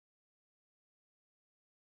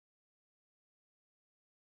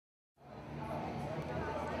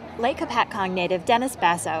Lake Hopatcong native Dennis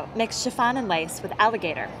Basso mixed chiffon and lace with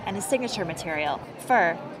alligator and his signature material,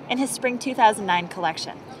 fur, in his spring 2009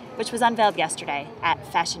 collection, which was unveiled yesterday at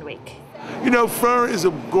Fashion Week. You know, fur is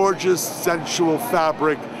a gorgeous, sensual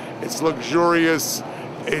fabric. It's luxurious,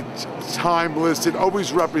 it's timeless. It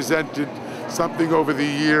always represented something over the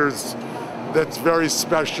years that's very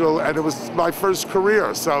special, and it was my first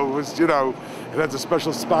career, so it was, you know, it has a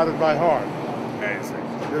special spot in my heart. Amazing.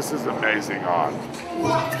 This is amazing art.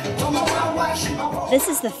 This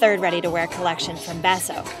is the third ready-to-wear collection from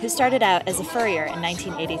Basso, who started out as a furrier in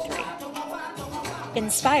 1983.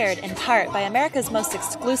 Inspired in part by America's most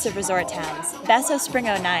exclusive resort towns, Basso Spring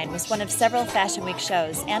 '09 was one of several Fashion Week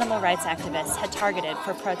shows animal rights activists had targeted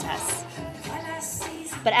for protests.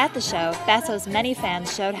 But at the show, Basso's many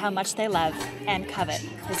fans showed how much they love and covet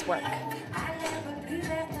his work.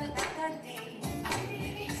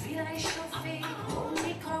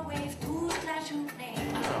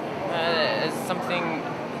 It's something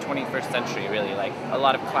 21st century, really, like a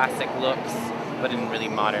lot of classic looks, but in really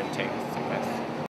modern take.